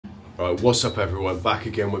Right, what's up everyone, back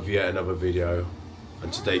again with yet another video.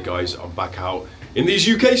 And today guys, I'm back out in these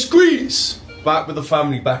UK streets. Back with the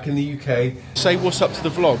family, back in the UK. Say what's up to the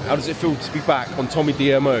vlog. How does it feel to be back on Tommy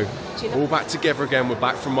DMO? All back together again, we're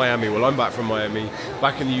back from Miami. Well, I'm back from Miami,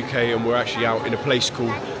 back in the UK, and we're actually out in a place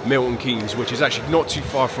called Milton Keynes, which is actually not too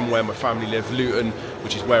far from where my family live, Luton,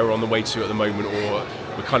 which is where we're on the way to at the moment, or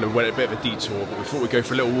we kind of went a bit of a detour, but we thought we'd go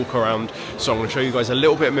for a little walk around. So I'm going to show you guys a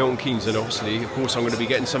little bit of Milton Keynes, and obviously, of course, I'm going to be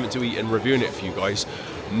getting something to eat and reviewing it for you guys.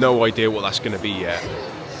 No idea what that's going to be yet.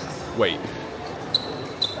 Wait.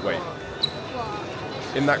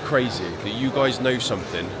 Isn't that crazy that you guys know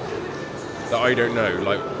something that I don't know?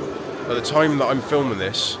 Like, at the time that I'm filming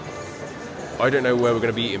this, I don't know where we're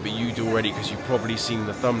going to be eating, but you do already because you've probably seen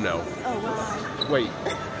the thumbnail. Oh, wow. Wait.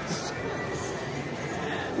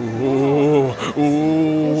 Ooh.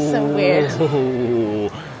 It's so weird.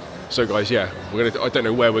 So guys, yeah, I don't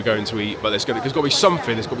know where we're going to eat, but there's got to be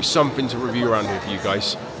something. There's got to be something to review around here for you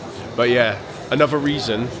guys. But yeah, another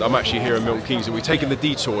reason that I'm actually here in Milton Keynes and we're taking the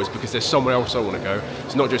detour is because there's somewhere else I want to go.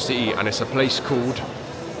 It's not just to eat, and it's a place called...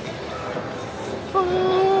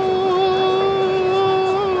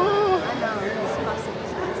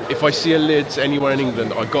 If I see a Lids anywhere in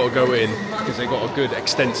England, I've got to go in because they've got a good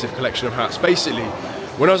extensive collection of hats. Basically,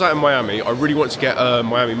 when I was out in Miami, I really wanted to get a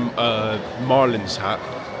Miami Marlins hat.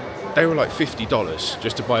 They were like $50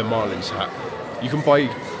 just to buy a Marlins hat. You can buy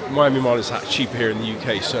Miami Marlins hat cheaper here in the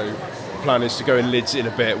UK, so the plan is to go in Lids in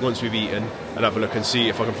a bit once we've eaten and have a look and see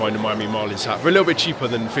if I can find a Miami Marlins hat for a little bit cheaper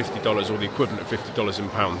than $50 or the equivalent of $50 in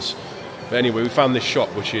pounds. But anyway, we found this shop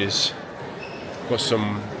which is got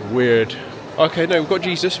some weird... Okay, no, we've got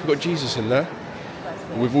Jesus in there.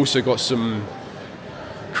 We've also got some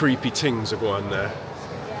creepy things that go on there.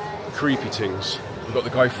 Creepy things. We've got the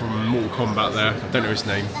guy from Mortal Kombat there. I don't know his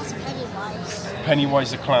name. That's Pennywise.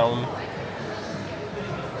 Pennywise the clown.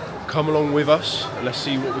 Come along with us and let's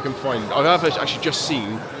see what we can find. I have actually just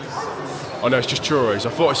seen... Oh no, it's just churros. I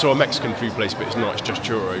thought I saw a Mexican food place, but it's not. It's just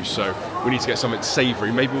churros. So we need to get something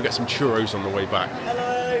savoury. Maybe we'll get some churros on the way back.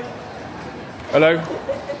 Hello. Hello. Do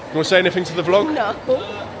you want to say anything to the vlog? No.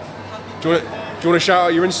 Do you want to shout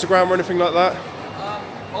out your Instagram or anything like that? I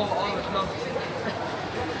would love to.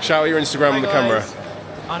 Shout out your Instagram on the camera.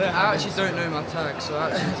 I actually don't know my tag, so I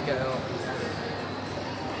actually need to get it up.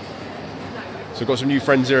 So we've got some new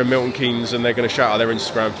friends here in Milton Keynes and they're going to shout out their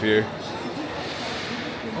Instagram for you.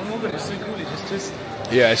 Oh my god, it's so cool, it just...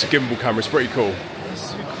 Yeah, it's a gimbal camera, it's pretty cool. It's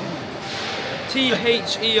so cool.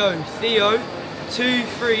 THEO, Theo,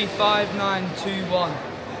 235921.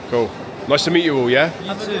 Cool. Nice to meet you all, yeah?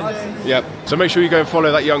 You too. Yep. So make sure you go and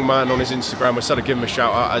follow that young man on his Instagram. I said I'd give him a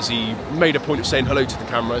shout out as he made a point of saying hello to the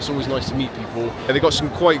camera. It's always nice to meet people. And they've got some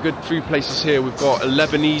quite good food places here. We've got a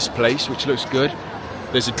Lebanese place, which looks good.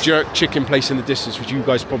 There's a jerk chicken place in the distance, which you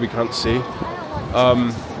guys probably can't see.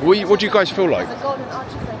 What do you guys feel like? The golden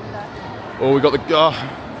arches over there. Oh, we got the...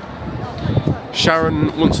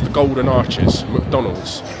 Sharon wants the golden arches,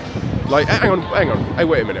 McDonald's. Like, hang on. Hey,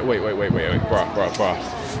 wait a minute. Wait. Bruh.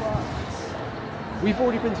 We've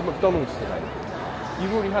already been to McDonald's today.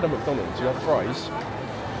 You've already had a McDonald's. You have fries.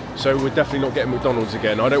 So we're definitely not getting McDonald's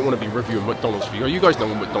again. I don't want to be reviewing McDonald's for you. You guys know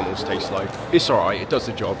what McDonald's tastes like. It's alright. It does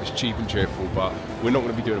the job. It's cheap and cheerful. But we're not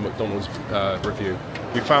going to be doing a McDonald's review.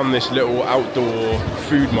 We found this little outdoor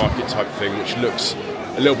food market type thing, which looks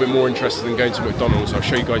a little bit more interesting than going to McDonald's. I'll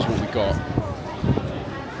show you guys what we got.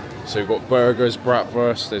 So we've got burgers,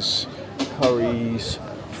 bratwurst, there's curries,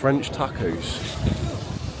 French tacos.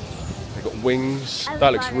 They've got wings.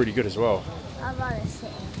 That looks really good as well. I'd rather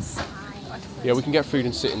sit inside. Yeah, we can get food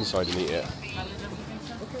and sit inside and eat it.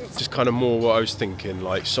 Just kind of more what I was thinking,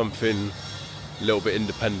 like something a little bit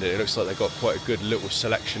independent. It looks like they've got quite a good little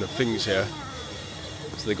selection of things here.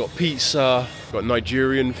 So they've got pizza, got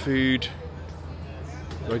Nigerian food.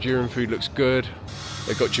 Nigerian food looks good.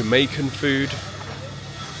 They've got Jamaican food.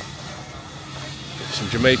 Some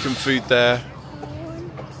Jamaican food there.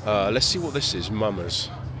 Let's see what this is. Mama's.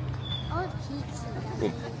 Oh, pizza.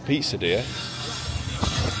 Oh, pizza, dear.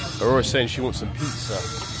 Aurora's saying she wants some pizza.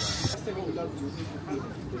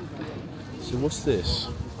 So what's this?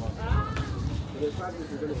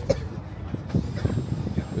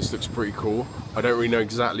 This looks pretty cool. I don't really know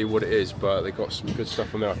exactly what it is, but they got some good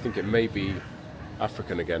stuff on there. I think it may be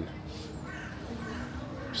African again.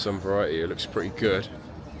 Some variety. It looks pretty good.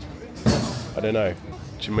 I don't know.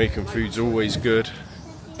 Jamaican food's always good.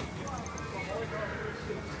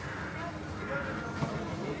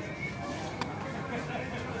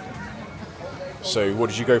 So what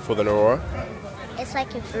did you go for then, Aurora? It's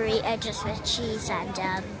like a burrito just with cheese and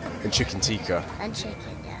chicken tikka. And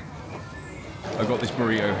chicken, yeah. I got this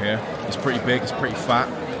burrito here. It's pretty big, it's pretty fat.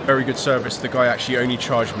 Very good service. The guy actually only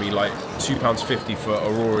charged me like £2.50 for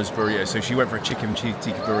Aurora's burrito. So she went for a chicken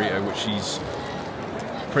tikka burrito, which she's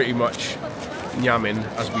pretty much nyamming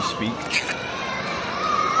as we speak.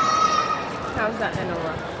 How's that then,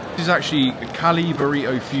 Aurora? This is actually a Cali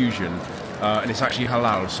burrito fusion, and it's actually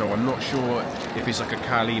halal. So I'm not sure if it's like a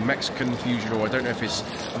Cali Mexican fusion, or I don't know if it's.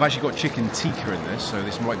 I've actually got chicken tikka in this, so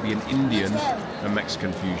this might be an Indian and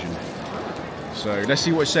Mexican fusion. So let's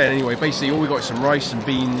see what it's saying anyway. Basically all we got is some rice and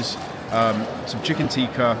beans, some chicken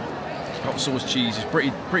tikka, hot sauce cheese. It's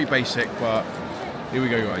pretty basic, but here we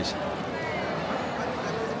go, guys.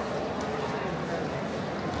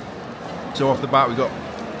 So off the bat we got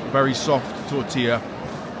very soft tortilla,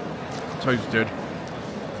 toasted.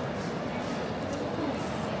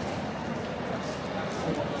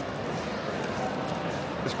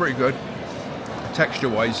 It's pretty good. Texture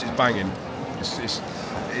wise it's banging.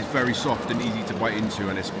 It's very soft and easy to bite into,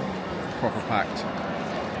 and it's proper packed.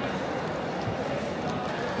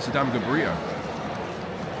 It's a damn good burrito.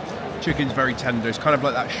 Chicken's very tender. It's kind of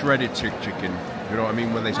like that shredded chicken. You know what I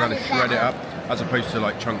mean? When they kind of shred it up, as opposed to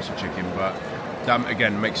like chunks of chicken. But that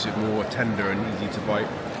again makes it more tender and easy to bite.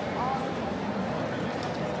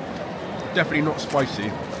 Definitely not spicy.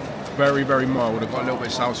 Very, very mild. I've got a little bit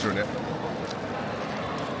of salsa in it.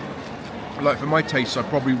 Like for my taste, I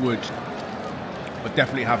probably would. I'd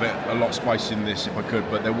definitely have it a lot spicy in this if I could,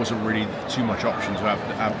 but there wasn't really too much option to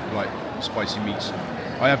have like spicy meats.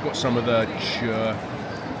 I have got some of the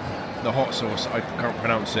hot sauce. I can't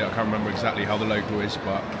pronounce it. I can't remember exactly how the logo is,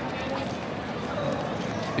 but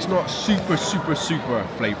it's not super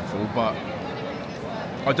flavorful. But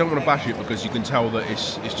I don't want to bash it because you can tell that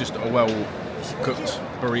it's just a well cooked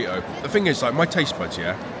burrito. The thing is, like my taste buds,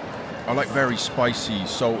 yeah, I like very spicy,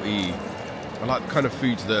 salty. I like the kind of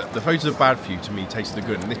foods that the foods that are bad for you to me taste the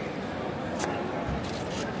good. And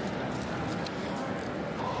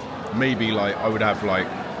maybe like I would have like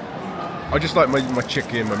I just like my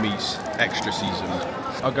chicken, my meats extra seasoned.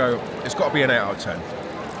 I'll go. It's got to be an 8 out of 10.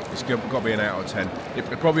 It's got to be an 8 out of 10.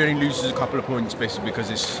 It probably only loses a couple of points basically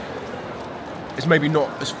because it's maybe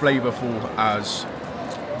not as flavourful as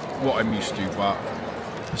what I'm used to, but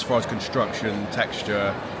as far as construction,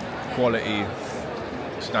 texture, quality.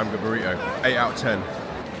 It's a damn good burrito. 8 out of 10.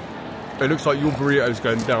 It looks like your burrito's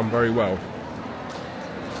going down very well.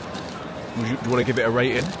 Do you want to give it a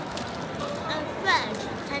rating? 10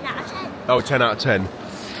 out of 10. Oh, 10 out of 10.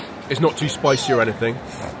 It's not too spicy or anything.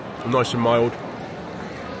 Nice and mild.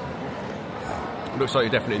 It looks like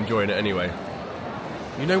you're definitely enjoying it anyway.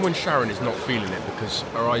 You know when Sharon is not feeling it because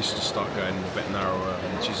her eyes just start going a bit narrower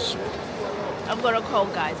and she's... I've got a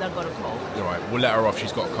cold, guys. I've got a cold. Alright, we'll let her off.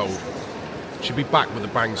 She's got a cold. She'll be back with a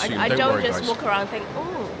bang soon. I don't don't worry, just guys. walk around and think,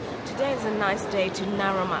 oh, today is a nice day to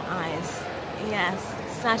narrow my eyes. Yes,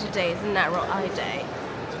 Saturday is a narrow eye day.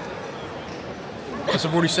 As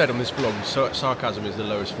I've already said on this vlog, sarcasm is the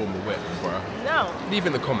lowest form of wit, bruh. No. Leave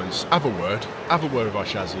in the comments. Have a word with our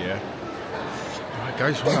Shazzy here. Alright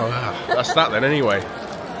guys, well, that's that then anyway.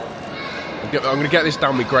 I'm going to get this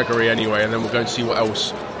down with Gregory anyway, and then we'll go and see what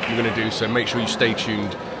else we're going to do, so make sure you stay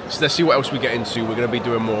tuned. So let's see what else we get into. We're going to be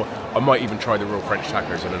doing more. I might even try the real French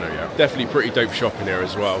tacos, I don't know yet. Definitely pretty dope shop in here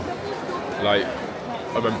as well. Like,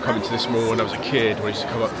 I remember coming to this mall when I was a kid, when I used to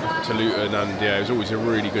come up to Luton, and yeah, it was always a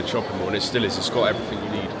really good shopping mall, and it still is. It's got everything you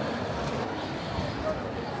need.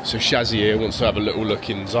 So Shazzy here wants to have a little look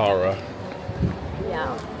in Zara.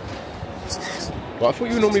 Yeah. Well, I thought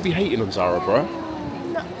you would normally be hating on Zara, bro.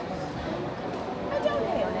 No. I don't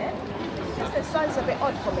hate on it. Just the size is a bit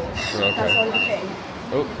odd for me. Okay. That's the only thing.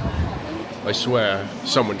 Oh, I swear,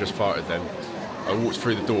 someone just farted then. I walked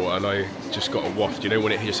through the door and I just got a waft. You know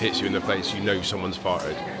when it just hits you in the face, you know someone's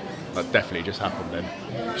farted. That definitely just happened then.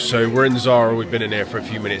 So we're in Zara, we've been in here for a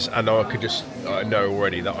few minutes, and I know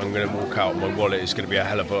already that I'm going to walk out. My wallet is going to be a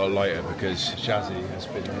hell of a lot lighter because Shazzy has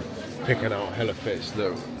been picking out hella fits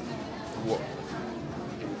that... What?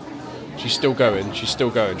 She's still going, she's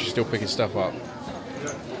still picking stuff up.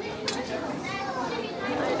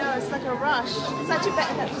 It's like a rush. It's actually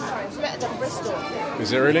better than Bristol.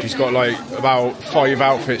 Is it really? She's got like about 5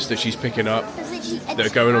 outfits that she's picking up. They're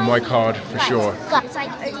going on my card for sure. It's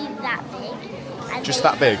like only that big. And Just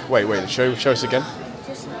that big? Wait, show us again.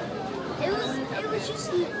 It wasn't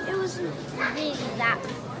really that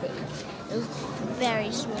big. It was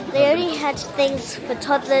very small. They only had things for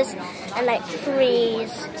toddlers and like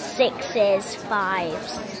 3s, 6s,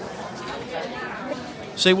 5s.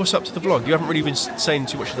 Say what's up to the vlog. You haven't really been saying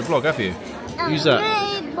too much of the vlog, have you? Who's that?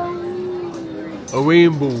 Rainbow. A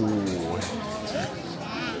rainbow.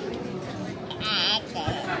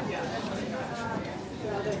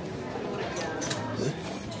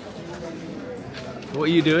 What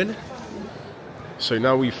are you doing? So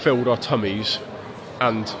now we've filled our tummies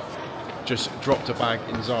and just dropped a bag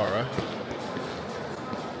in Zara.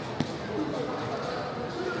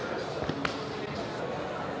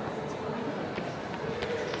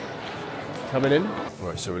 Coming in?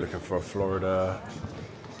 Right, so we're looking for a Florida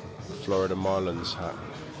Marlins hat.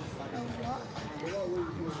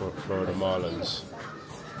 Florida Marlins.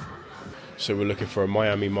 So we're looking for a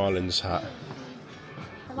Miami Marlins hat.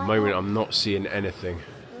 At the moment I'm not seeing anything.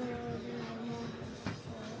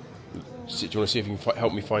 Do you want to see if you can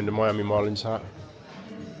help me find a Miami Marlins hat?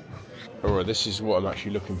 Alright, this is what I'm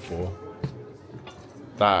actually looking for.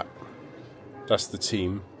 That's the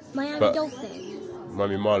team. Miami Dolphins.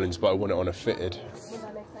 Miami Marlins, but I want it on a fitted.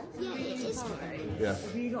 Yeah, it is. Yeah.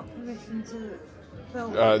 Have you got permission to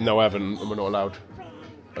film? No, I haven't, and we're not allowed.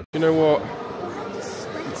 You know what?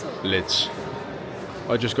 Lids.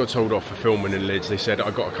 I just got told off for filming in Lids. They said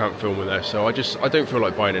I can't film in there, so I don't feel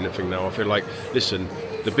like buying anything now. I feel like, listen,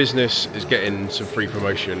 the business is getting some free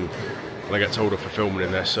promotion, and I get told off for filming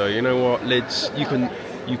in there. So you know what, Lids, you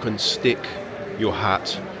can stick your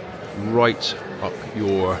hat right up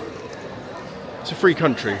your. It's a free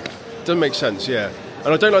country. Doesn't make sense, yeah.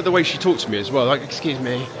 And I don't like the way she talks to me as well. Like, excuse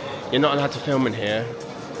me, you're not allowed to film in here.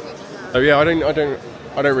 Oh yeah, I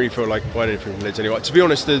don't really feel like buying anything from Lids anyway. To be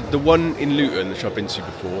honest, the one in Luton, which I've been to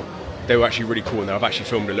before, they were actually really cool in there. I've actually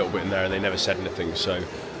filmed a little bit in there and they never said anything, so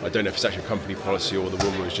I don't know if it's actually a company policy or the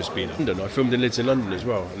woman was just being in London. I filmed in Lids in London as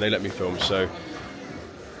well, and they let me film, so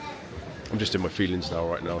I'm just in my feelings now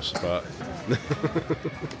right now, but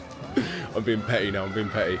I'm being petty now, I'm being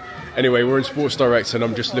petty. Anyway, we're in Sports Direct and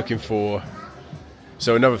I'm just looking for...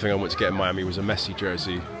 So another thing I want to get in Miami was a Messi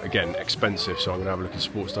jersey. Again, expensive, so I'm going to have a look at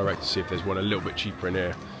Sports Direct to see if there's one a little bit cheaper in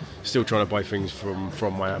here. Still trying to buy things from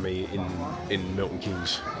Miami in Milton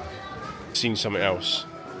Keynes. Seen something else.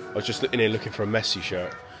 I was just in here looking for a Messi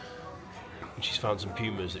shirt. And she's found some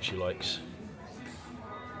Pumas that she likes.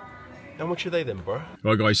 How much are they then, bro?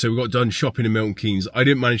 Right guys, so we got done shopping in Milton Keynes. I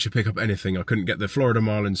didn't manage to pick up anything. I couldn't get the Florida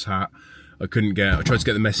Marlins hat. I tried to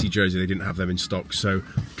get the Messi jersey, they didn't have them in stock, so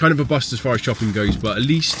kind of a bust as far as shopping goes, but at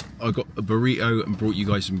least I got a burrito and brought you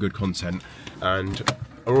guys some good content, and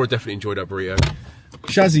Aurora definitely enjoyed our burrito.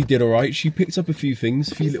 Shazzy did alright, she picked up a few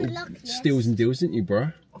things, a few little steals and deals, didn't you,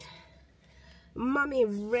 bruh? Mummy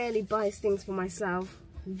rarely buys things for myself,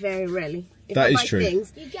 very rarely. If that I is buy true.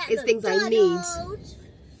 Things, it's things I need.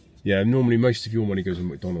 Yeah, normally most of your money goes on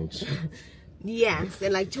McDonald's. Yes,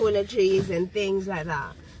 and like toiletries and things like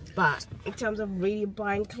that. But in terms of really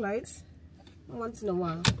buying clothes, once in a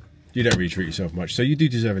while. You don't really treat yourself much, so you do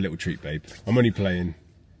deserve a little treat, babe. I'm only playing.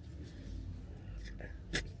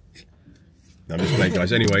 No, I'm just playing,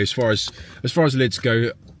 guys. Anyway, as far as Lids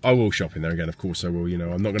go, I will shop in there again. Of course, I will. You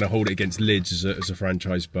know, I'm not going to hold it against Lids as a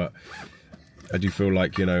franchise, but I do feel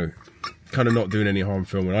like, you know, kind of not doing any harm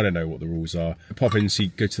filming. I don't know what the rules are. Pop in,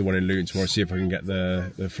 go to the one in Luton tomorrow, see if I can get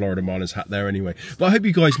the Florida Marlins hat there anyway. But I hope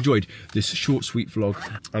you guys enjoyed this short, sweet vlog,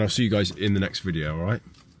 and I'll see you guys in the next video, alright?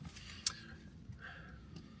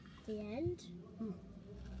 The end?